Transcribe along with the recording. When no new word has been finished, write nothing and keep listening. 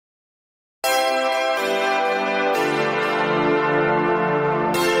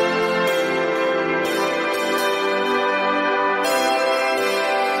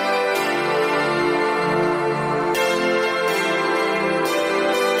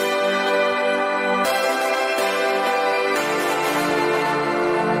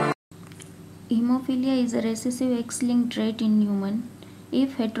Haemophilia is a recessive X-linked trait in human.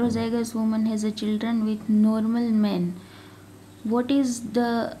 If heterozygous woman has a children with normal men, what is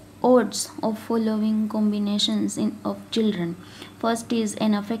the odds of following combinations of children? First is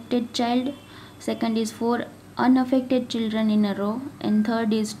an affected child, second is 4 unaffected children in a row, and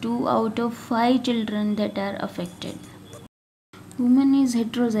third is 2 out of 5 children that are affected. Woman is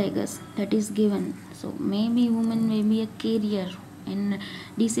heterozygous, that is given, so maybe woman may be a carrier and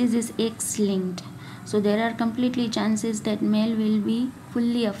disease is X linked, so there are completely chances that male will be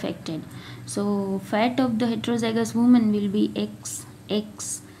fully affected. So fat of the heterozygous woman will be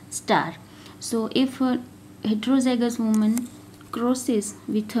XX star. So if a heterozygous woman crosses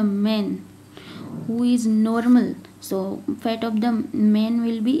with a man who is normal, so fat of the man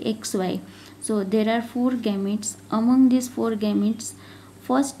will be XY. So there are 4 gametes. Among these 4 gametes,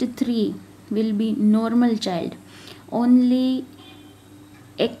 first 3 will be normal child. Only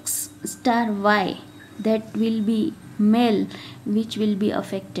X star Y, that will be male, which will be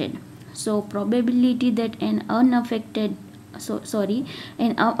affected. So probability that an affected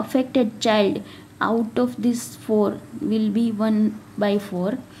child out of these 4 will be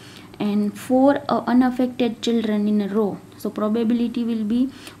 1/4, and 4 unaffected children in a row, so probability will be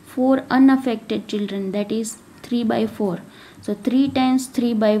 4 unaffected children, that is 3/4. So 3 times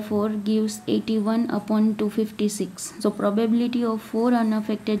 3/4 gives 81 upon 256. So probability of 4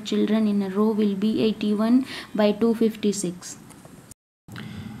 unaffected children in a row will be 81 by 256.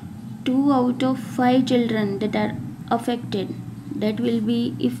 2 out of 5 children that are affected, that will be,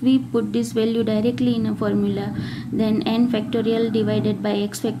 if we put this value directly in a formula, then n factorial divided by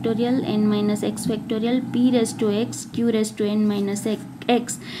x factorial, n minus x factorial, p raised to x, q raised to n minus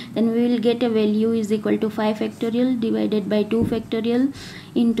x, then we will get a value is equal to 5 factorial divided by 2 factorial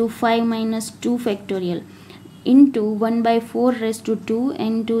into 5 minus 2 factorial into 1/4 raised to 2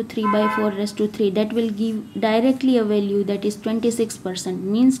 into 3/4 raised to 3. That will give directly a value that is 26%.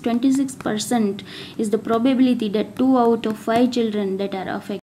 Means 26% is the probability that 2 out of 5 children that are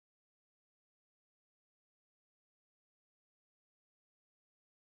affected